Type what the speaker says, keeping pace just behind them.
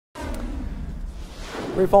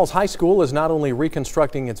Great Falls High School is not only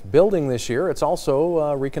reconstructing its building this year, it's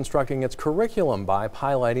also reconstructing its curriculum by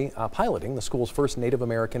piloting the school's first Native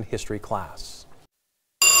American history class.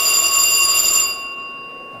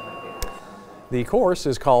 The course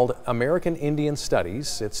is called American Indian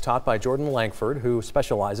Studies. It's taught by Jordan Langford, who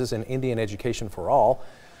specializes in Indian education for all.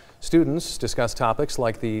 Students discuss topics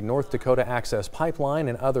like the North Dakota Access Pipeline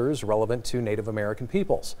and others relevant to Native American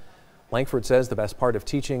peoples. Langford says the best part of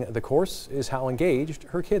teaching the course is how engaged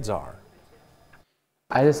her kids are.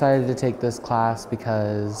 I decided to take this class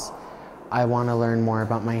because I want to learn more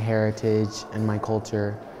about my heritage and my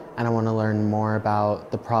culture, and I want to learn more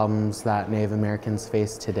about the problems that Native Americans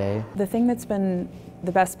face today. The thing that's been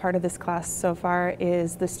the best part of this class so far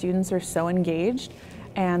is the students are so engaged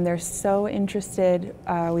and they're so interested.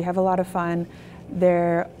 We have a lot of fun.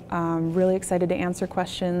 They're really excited to answer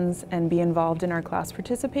questions and be involved in our class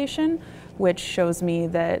participation, which shows me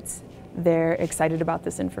that they're excited about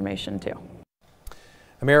this information too.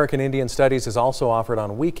 American Indian Studies is also offered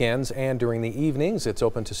on weekends and during the evenings. It's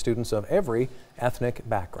open to students of every ethnic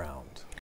background.